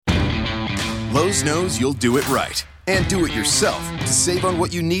Lowe's knows you'll do it right and do it yourself to save on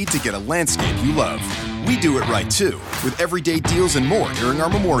what you need to get a landscape you love. We do it right too, with everyday deals and more during our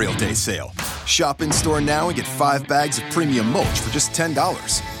Memorial Day sale. Shop in store now and get 5 bags of premium mulch for just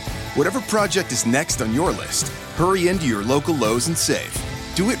 $10. Whatever project is next on your list, hurry into your local Lowe's and save.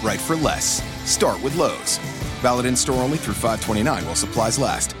 Do it right for less. Start with Lowe's. Valid in store only through 5/29 while supplies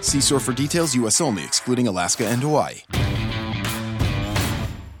last. See store for details. U.S. only, excluding Alaska and Hawaii.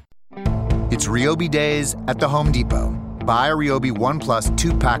 It's Ryobi Days at the Home Depot. Buy a Ryobi One Plus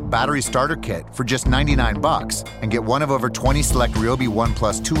 2-pack battery starter kit for just $99 and get one of over 20 select Ryobi One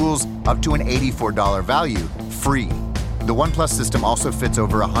Plus tools up to an $84 value free. The One Plus system also fits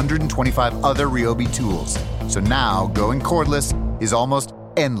over 125 other Ryobi tools. So now going cordless is almost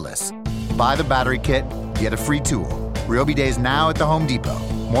endless. Buy the battery kit, get a free tool. Ryobi Days now at the Home Depot.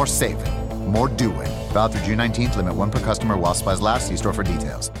 More saving, more doing. Valid through June 19th. Limit 1 per customer while supplies last. See store for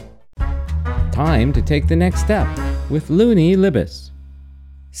details. Time to take the next step with Looney Libis.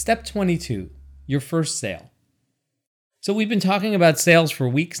 Step 22, your first sale. So we've been talking about sales for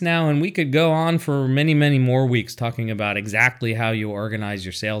weeks now, and we could go on for many, many more weeks talking about exactly how you organize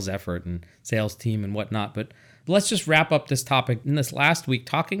your sales effort and sales team and whatnot. But let's just wrap up this topic in this last week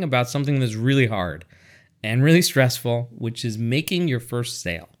talking about something that's really hard and really stressful, which is making your first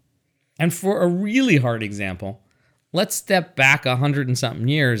sale. And for a really hard example, let's step back 100 and something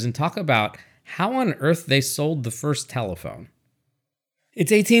years and talk about how on earth they sold the first telephone.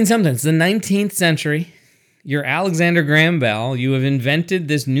 It's 18-something. It's the 19th century. You're Alexander Graham Bell. You have invented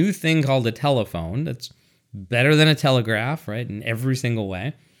this new thing called a telephone that's better than a telegraph, right, in every single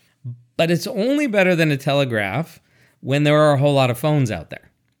way. But it's only better than a telegraph when there are a whole lot of phones out there,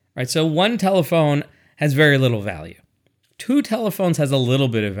 right? So one telephone has very little value. 2 telephones has a little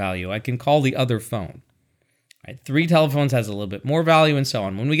bit of value. I can call the other phone. Right? 3 telephones has a little bit more value and so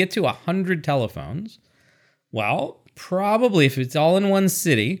on. When we get to 100 telephones, well, probably if it's all in one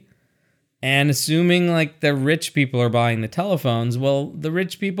city, and assuming like the rich people are buying the telephones, well, the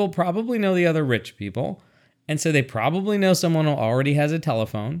rich people probably know the other rich people. And so they probably know someone who already has a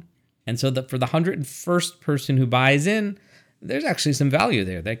telephone. And so that for the 101st person who buys in, there's actually some value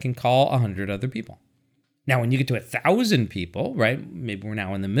there that can call 100 other people. Now, when you get to 1,000 people, right, maybe we're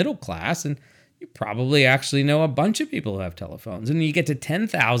now in the middle class, and you probably actually know a bunch of people who have telephones. And you get to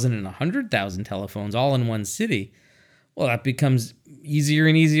 10,000 and 100,000 telephones all in one city, well, that becomes easier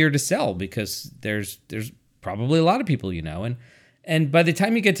and easier to sell because there's probably a lot of people you know. And by the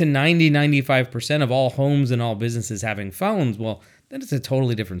time you get to 95% of all homes and all businesses having phones, well, then it's a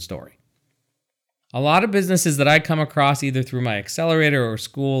totally different story. A lot of businesses that I come across either through my accelerator or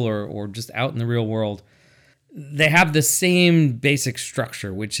school or just out in the real world, they have the same basic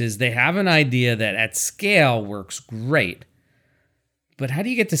structure, which is they have an idea that at scale works great. But how do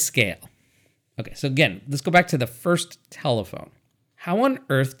you get to scale? Okay, so again, let's go back to the first telephone. How on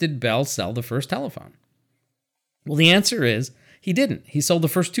earth did Bell sell the first telephone? Well, the answer is he didn't. He sold the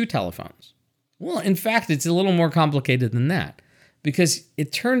first 2 telephones. Well, in fact, it's a little more complicated than that because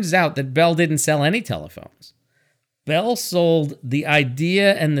it turns out that Bell didn't sell any telephones. Bell sold the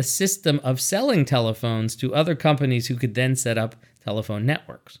idea and the system of selling telephones to other companies who could then set up telephone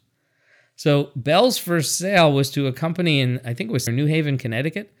networks. So Bell's first sale was to a company in, I think it was New Haven,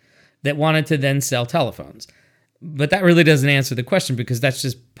 Connecticut, that wanted to then sell telephones. But that really doesn't answer the question because that's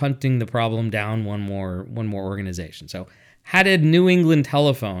just punting the problem down one more organization. So how did New England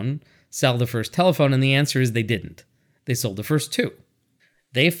Telephone sell the first telephone? And the answer is they didn't. They sold the first 2.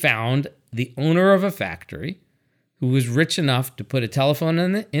 They found the owner of a factory who was rich enough to put a telephone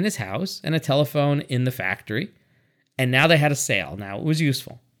in his house and a telephone in the factory. And now they had a sale. Now it was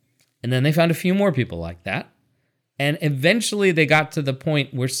useful. And then they found a few more people like that. And eventually they got to the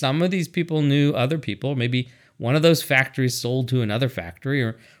point where some of these people knew other people. Maybe one of those factories sold to another factory,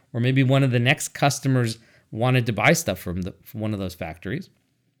 or maybe one of the next customers wanted to buy stuff from one of those factories.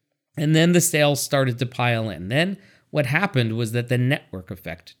 And then the sales started to pile in. Then what happened was that the network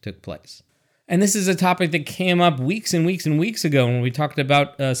effect took place. And this is a topic that came up weeks and weeks and weeks ago when we talked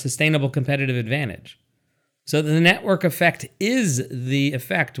about sustainable competitive advantage. So the network effect is the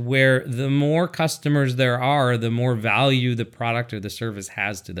effect where the more customers there are, the more value the product or the service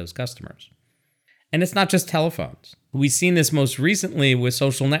has to those customers. And it's not just telephones. We've seen this most recently with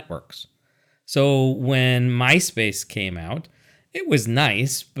social networks. So when MySpace came out, it was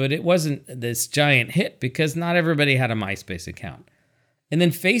nice, but it wasn't this giant hit because not everybody had a MySpace account. And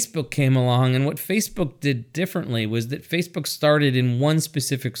then Facebook came along, and what Facebook did differently was that Facebook started in one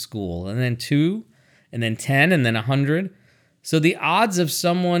specific school, and then 2, and then 10, and then 100. So the odds of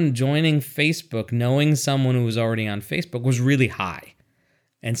someone joining Facebook knowing someone who was already on Facebook was really high.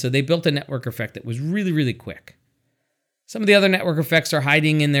 And so they built a network effect that was really, really quick. Some of the other network effects are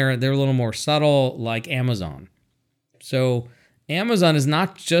hiding in there. They're a little more subtle, like Amazon. So Amazon is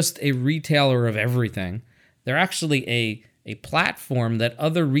not just a retailer of everything. They're actually a platform that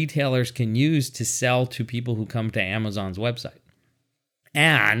other retailers can use to sell to people who come to Amazon's website.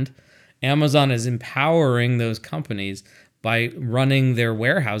 And Amazon is empowering those companies by running their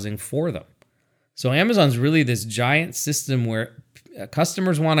warehousing for them. So Amazon's really this giant system where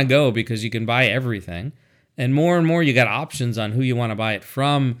customers want to go because you can buy everything. And more you got options on who you want to buy it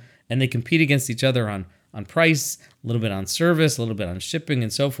from. And they compete against each other on price, a little bit on service, a little bit on shipping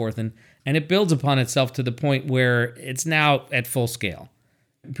and so forth. And it builds upon itself to the point where it's now at full scale.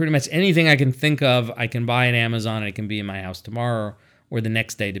 Pretty much anything I can think of, I can buy at Amazon and it can be in my house tomorrow or the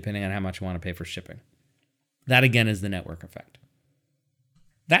next day, depending on how much I want to pay for shipping. That, again, is the network effect.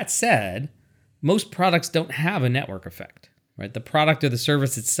 That said, most products don't have a network effect, right? The product or the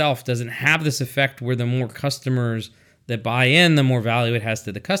service itself doesn't have this effect where the more customers that buy in, the more value it has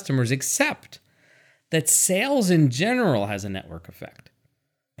to the customers, except that sales in general has a network effect.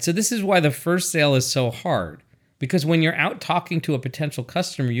 So this is why the first sale is so hard, because when you're out talking to a potential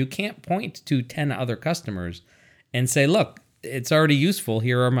customer, you can't point to 10 other customers and say, look, it's already useful.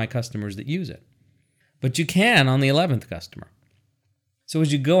 Here are my customers that use it. But you can on the 11th customer. So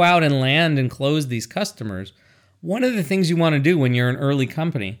as you go out and land and close these customers, one of the things you want to do when you're an early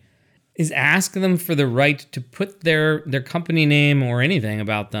company is ask them for the right to put their company name or anything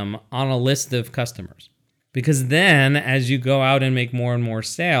about them on a list of customers. Because then as you go out and make more and more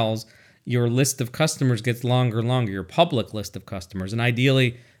sales, your list of customers gets longer and longer, your public list of customers. And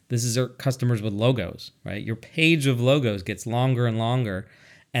ideally, this is customers with logos, right? Your page of logos gets longer and longer.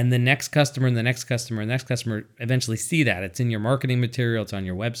 And the next customer and the next customer and the next customer eventually see that. It's in your marketing material, it's on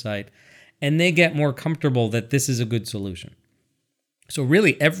your website. And they get more comfortable that this is a good solution. So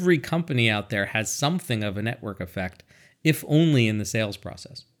really, every company out there has something of a network effect, if only in the sales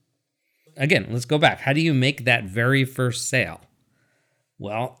process. Again, let's go back. How do you make that very first sale?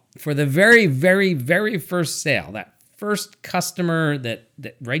 Well, for the very, very, very first sale, that first customer that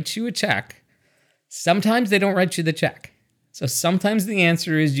writes you a check, sometimes they don't write you the check. So sometimes the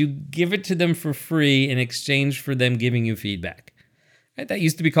answer is you give it to them for free in exchange for them giving you feedback. Right? That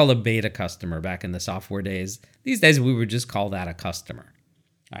used to be called a beta customer back in the software days. These days we would just call that a customer.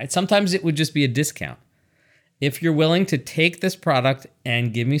 All right? Sometimes it would just be a discount. If you're willing to take this product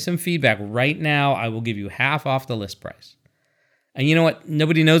and give me some feedback right now, I will give you half off the list price. And you know what?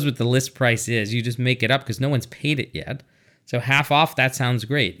 Nobody knows what the list price is. You just make it up because no one's paid it yet. So half off, that sounds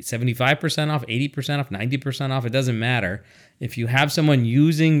great. 75% off, 80% off, 90% off, it doesn't matter. If you have someone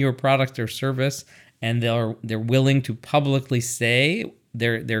using your product or service and they're willing to publicly say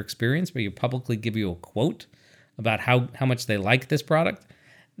their experience, but you publicly give you a quote about how much they like this product,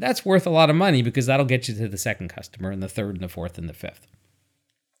 that's worth a lot of money because that'll get you to the second customer and the third and the fourth and the fifth.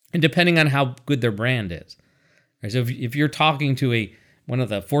 And depending on how good their brand is. Right? So if you're talking to one of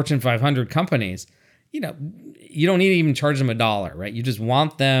the Fortune 500 companies, you don't need to even charge them $1, right? You just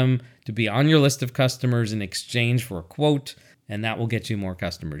want them to be on your list of customers in exchange for a quote, and that will get you more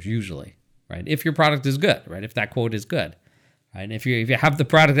customers usually, right? If your product is good, right? If that quote is good, right? And if you have the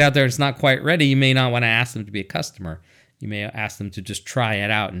product out there and it's not quite ready, you may not want to ask them to be a customer. You may ask them to just try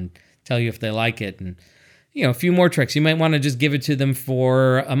it out and tell you if they like it. And, a few more tricks. You might want to just give it to them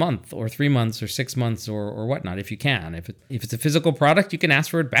for a month or 3 months or 6 months or whatnot if you can. If it's a physical product, you can ask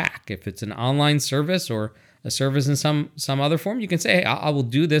for it back. If it's an online service or a service in some other form, you can say, hey, I will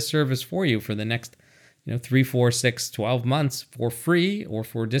do this service for you for the next 3, 4, 6, 12 months for free or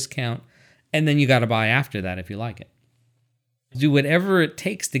for a discount. And then you got to buy after that if you like it. Do whatever it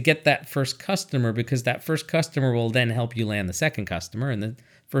takes to get that first customer because that first customer will then help you land the second customer. And the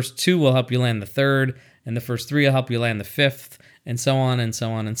first 2 will help you land the third. And the first 3 will help you land the 5th, and so on and so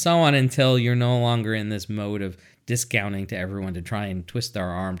on and so on until you're no longer in this mode of discounting to everyone to try and twist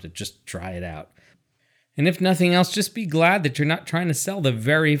our arm to just try it out. And if nothing else, just be glad that you're not trying to sell the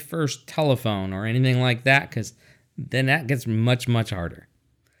very first telephone or anything like that, because then that gets much, much harder.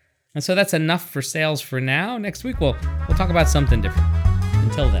 And so that's enough for sales for now. Next week, we'll talk about something different.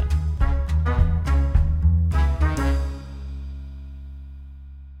 Until then.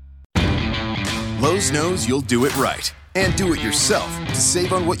 Lowe's knows you'll do it right and do it yourself to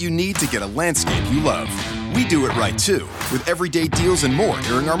save on what you need to get a landscape you love. We do it right too, with everyday deals and more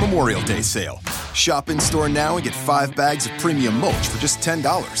during our Memorial Day sale. Shop in store now and get 5 bags of premium mulch for just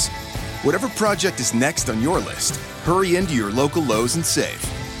 $10. Whatever project is next on your list, hurry into your local Lowe's and save.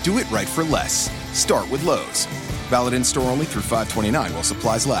 Do it right for less. Start with Lowe's. Valid in store only through 5/29 while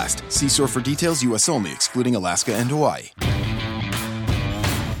supplies last. See store for details. U.S. only, excluding Alaska and Hawaii.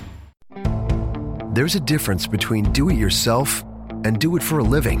 There's a difference between do it yourself and do it for a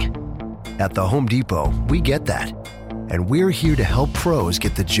living. At the Home Depot, we get that. And we're here to help pros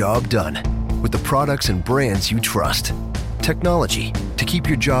get the job done with the products and brands you trust. Technology to keep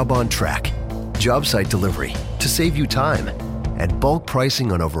your job on track. Job site delivery to save you time. And bulk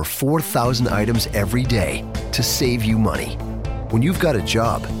pricing on over 4,000 items every day to save you money. When you've got a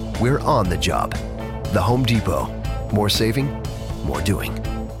job, we're on the job. The Home Depot. More saving, more doing.